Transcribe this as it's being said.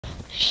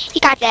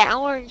got that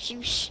orange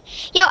juice.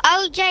 Yo,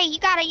 OJ, you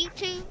got a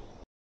YouTube?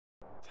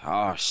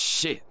 Oh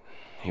shit.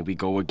 Here we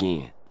go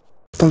again.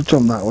 Don't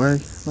jump that way.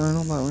 No,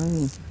 not that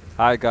way.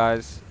 Hi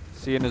guys.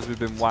 Seeing as we've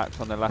been wiped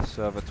on the last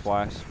server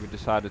twice, we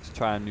decided to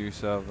try a new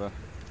server.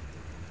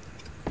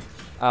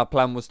 Our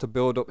plan was to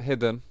build up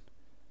Hidden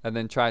and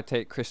then try to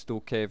take Crystal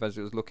Cave as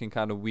it was looking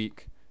kind of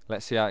weak.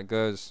 Let's see how it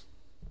goes.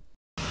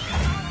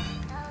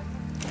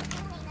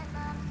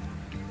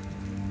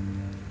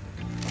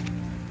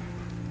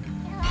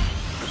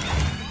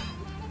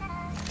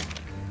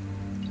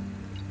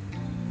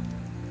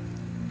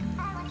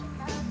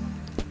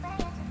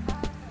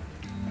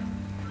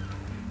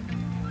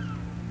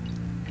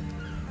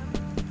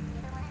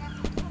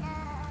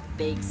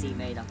 Big C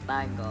made a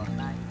banger.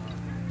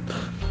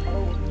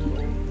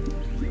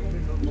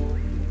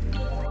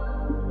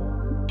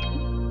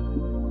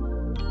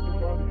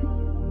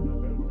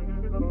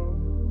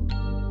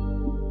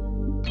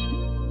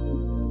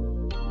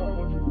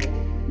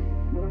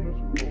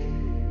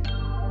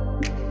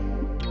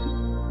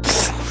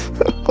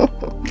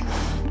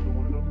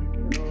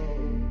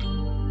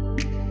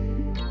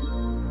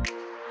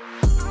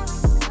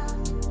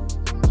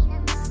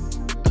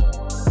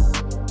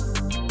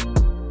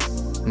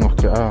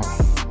 Knock it out.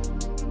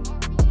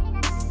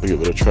 I'll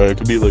give it a try. It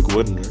could be like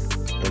wooden or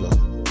you know.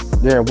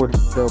 Yeah, wooden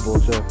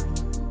billboards, yeah.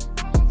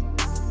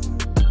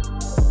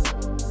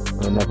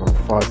 Another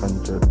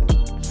 500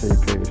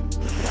 CP.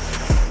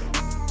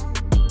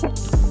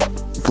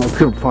 But I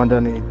couldn't find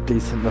any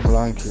decent level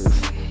anchors.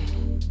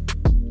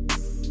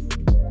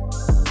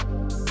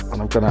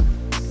 And I'm gonna...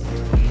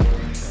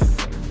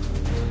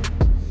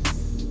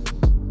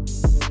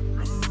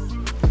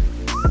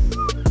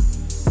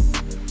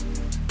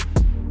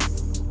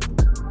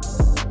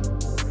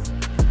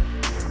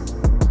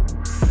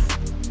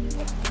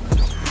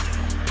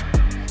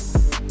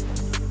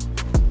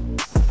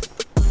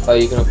 Are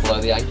you gonna blow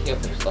the Yankee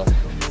up and stuff?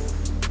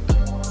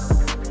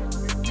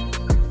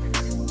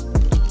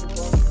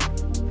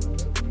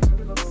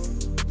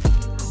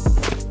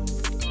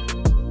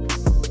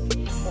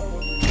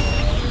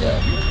 Yeah.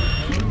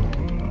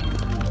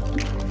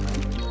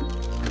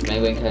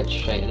 Maybe we can head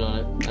straight in on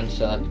it and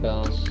select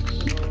bells.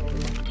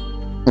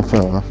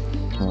 Fair enough.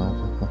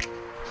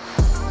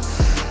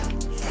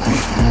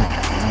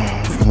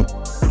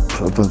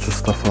 Put a bunch of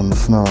stuff on the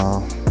snow.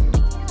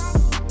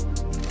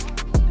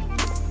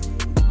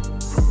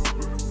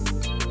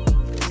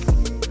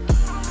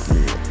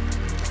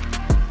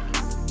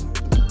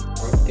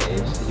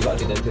 You gotta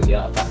do them to the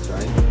artifacts,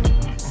 right?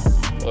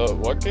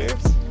 What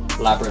caves?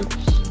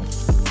 Labyrinths.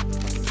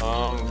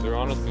 They're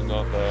honestly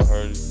not that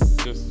hard.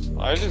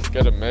 I just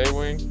get a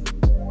Maywing.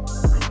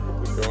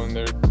 We go in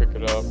there, pick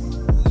it up.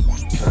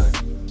 Yeah,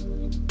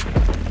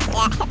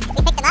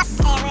 we picked them up, and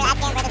we were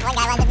asking where this one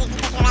guy was, and we were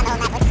just pushing around the whole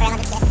map looking for him on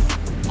the ship.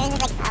 It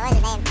was just like, what was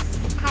his name?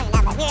 I don't even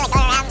know, but we were like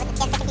going around with the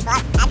ship, picking people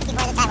up, asking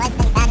people where this guy was, and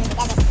then we found him in the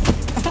desert.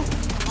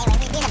 Anyway,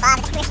 we were in the bomb,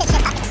 we were shit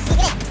talking. We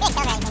didn't kill him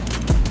or anything.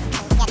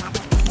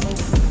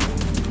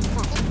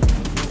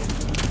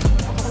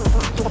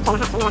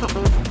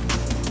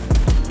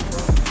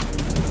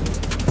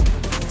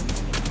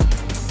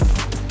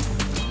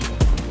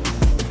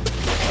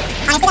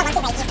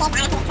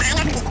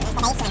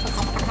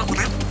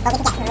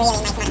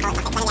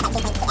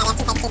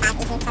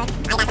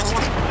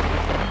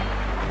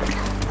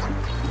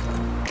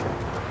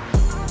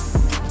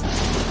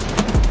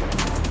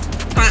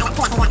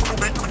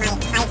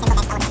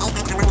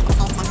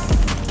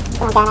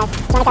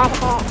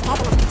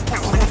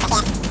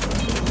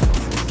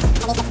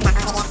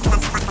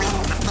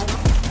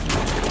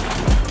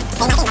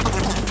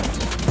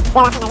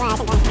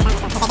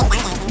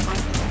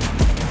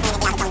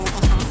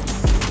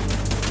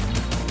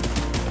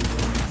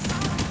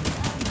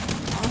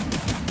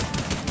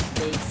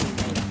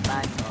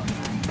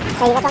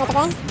 So you want me to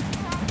bring?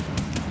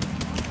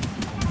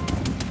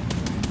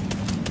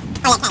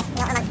 Oh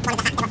yeah,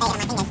 Kez, you want one of the hacks on my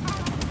fingers.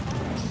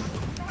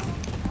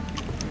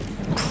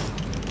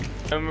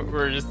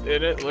 We're just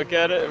in it, look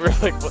at it, and we're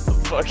like, what the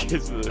fuck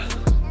is this?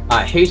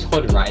 Alright, who's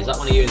holding right? Is that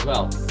one of you as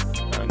well?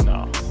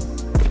 No.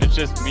 It's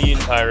just me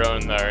and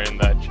Tyrone that are in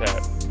that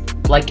chat.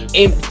 Like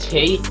Imp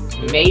T,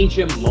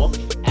 Major Muff,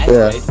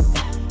 Edward. Yeah.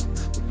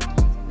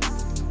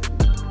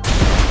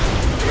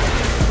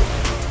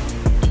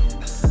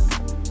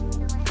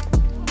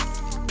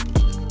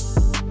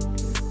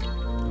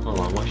 Hold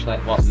on,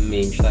 what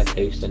meme should I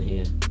post in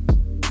here?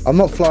 I'm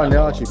not flying the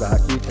Archie back,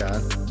 you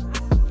can.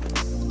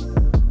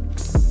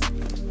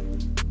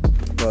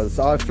 Because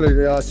I flew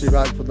the Archie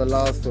back for the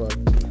last one.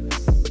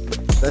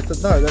 There's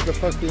a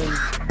fucking...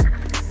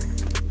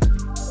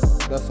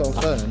 That's what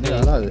I'm saying, yeah,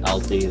 I know.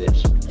 I'll do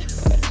this.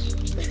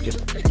 Just...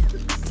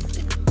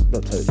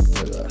 Not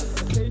totally that.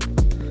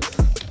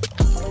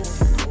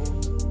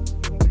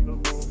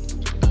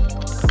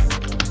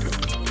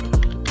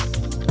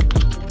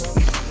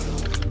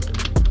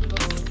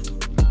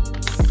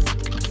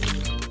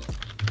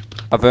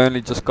 I've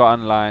only just got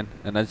online,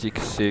 and as you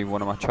can see,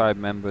 one of my tribe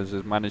members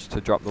has managed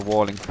to drop the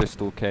wall in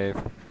Crystal Cave.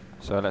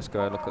 So let's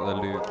go look at the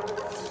loot.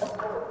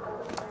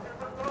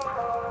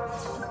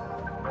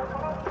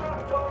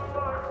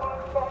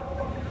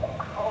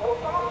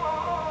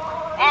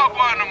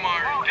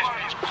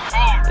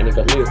 Any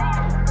good loot? Yeah.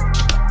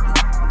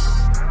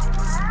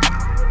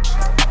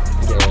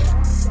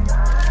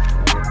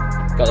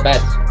 Got the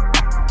beds.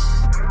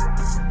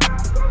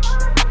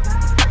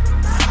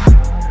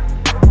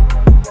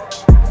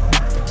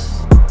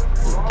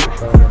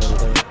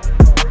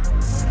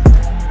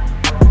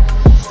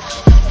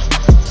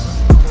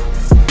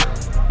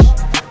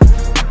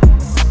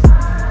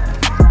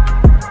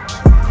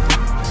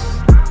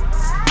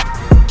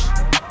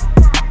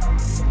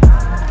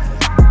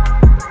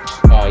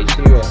 Oh, you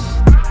serious?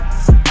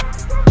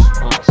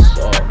 That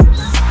sucks.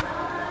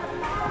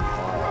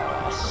 Oh,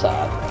 that's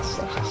sad. That's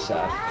such a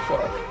sad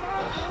fuck.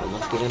 I'm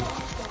not kidding.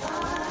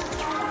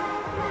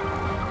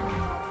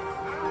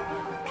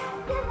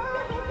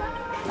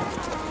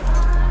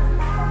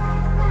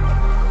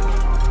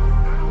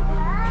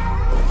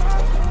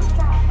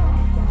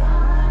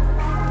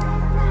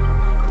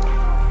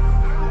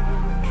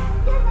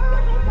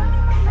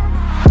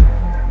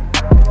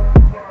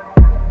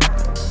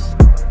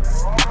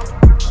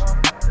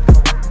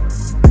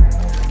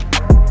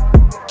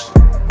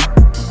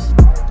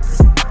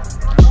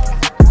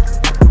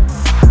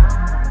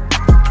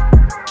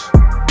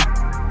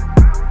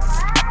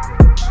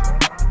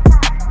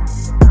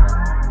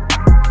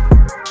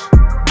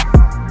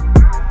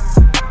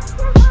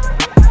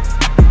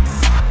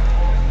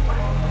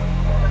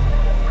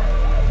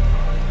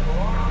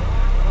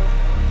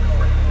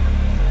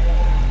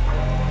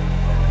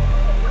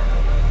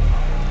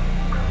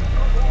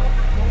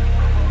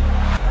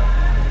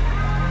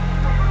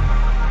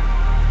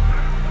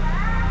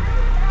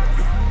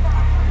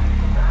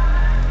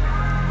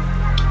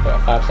 Got a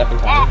 5-second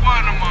time.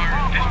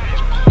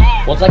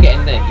 Once I get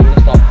in there, you're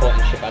gonna start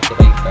porting shit back to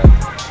payper.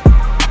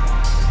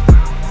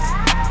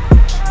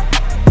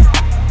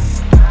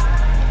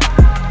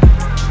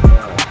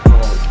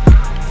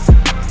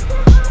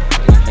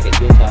 I get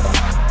your tab on.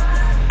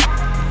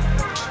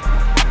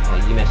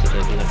 You message me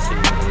if you're not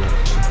seeing me.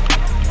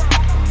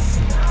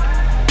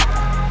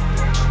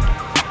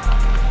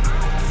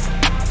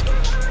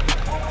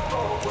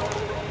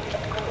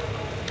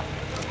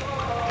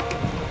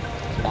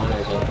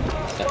 Spawners up,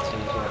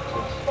 settings are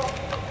active.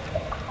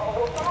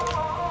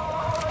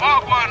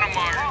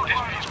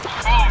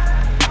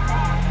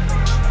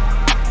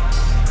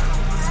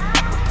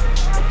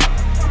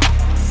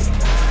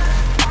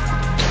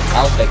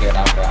 I'll figure it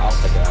out, bro. I'll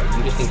figure it out.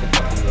 You just need to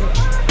fucking do it.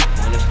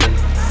 Honestly,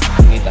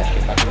 you need that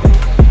shit back in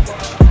base.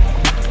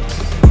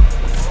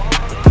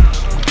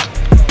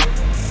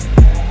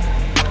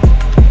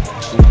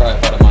 You can try it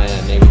out of my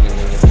maybe we can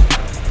ring it.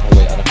 Oh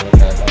wait, I don't really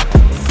care about that.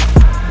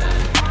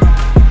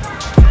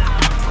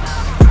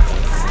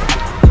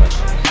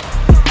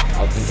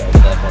 I can get over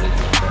their bodies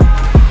now, bro.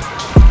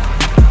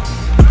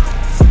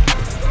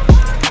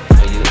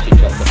 Oh, you literally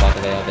dropped the bag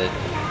of AR, did.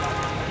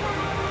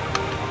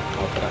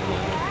 I'll put that in my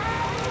hand.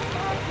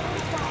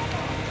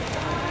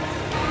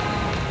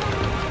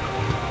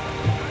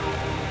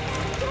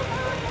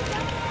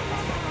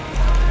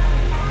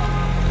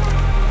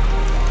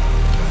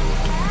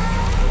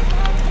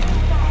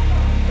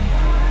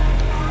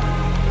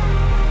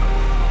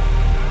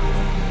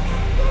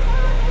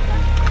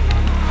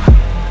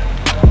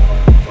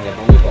 Yeah,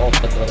 but we've all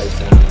put the race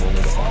down in the morning.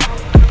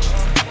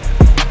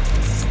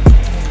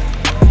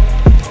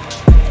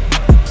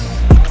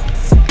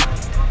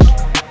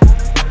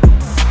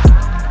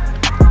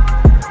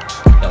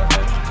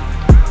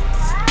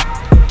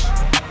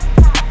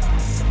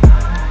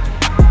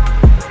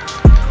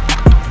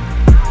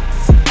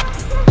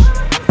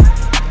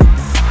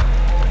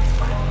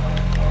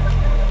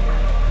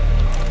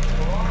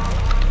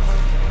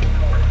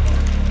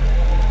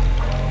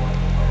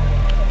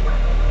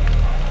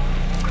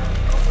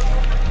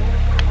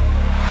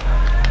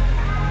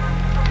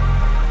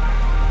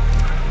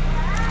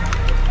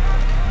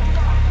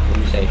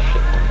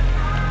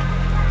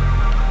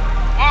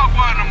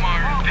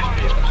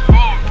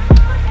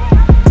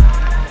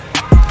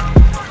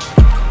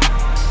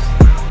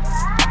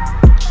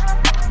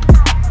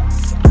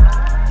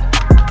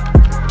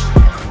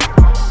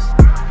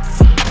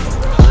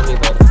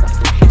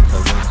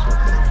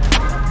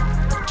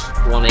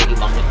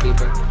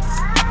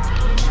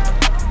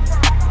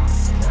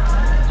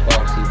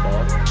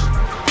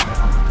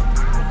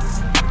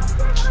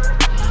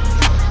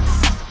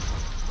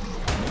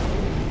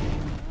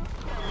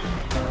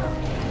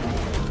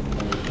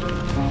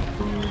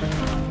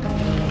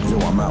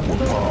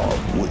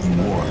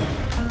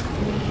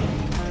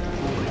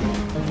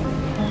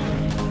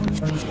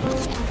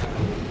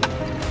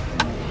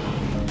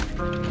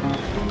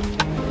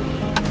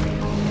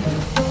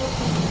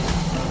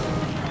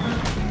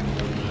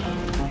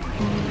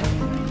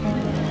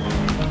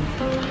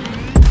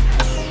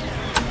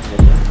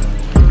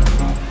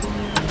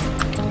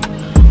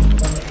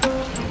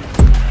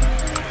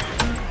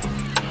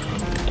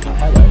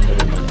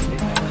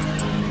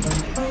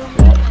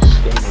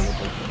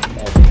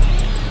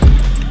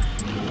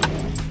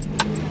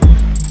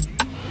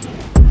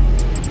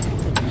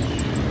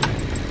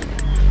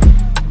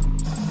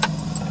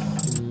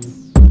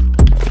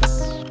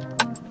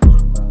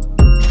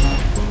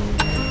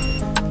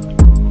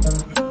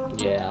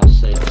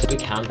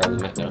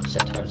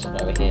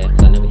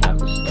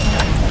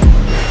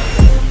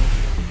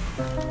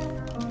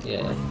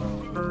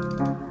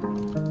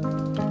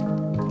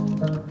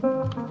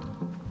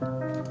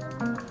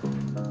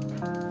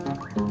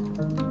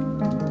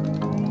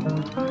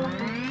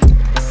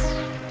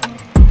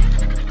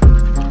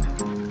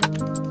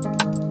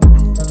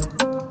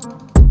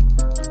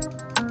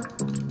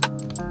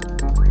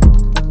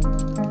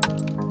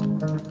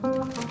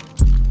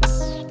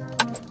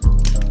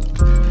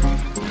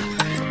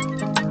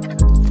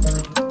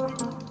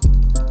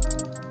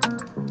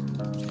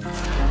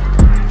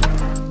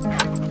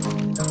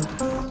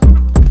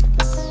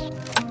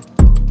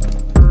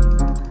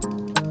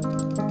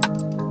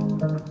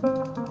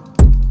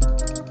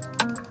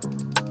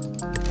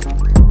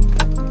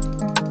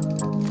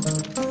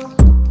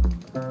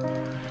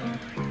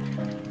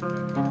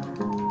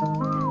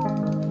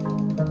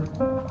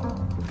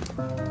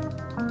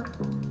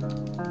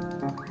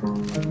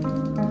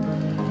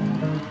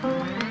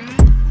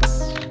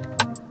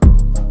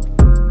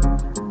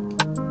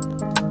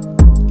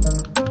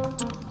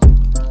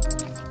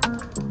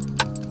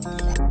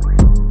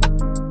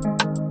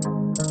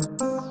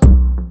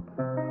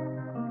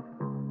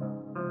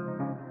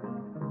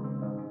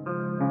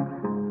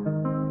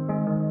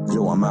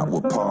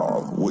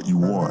 you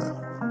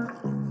want.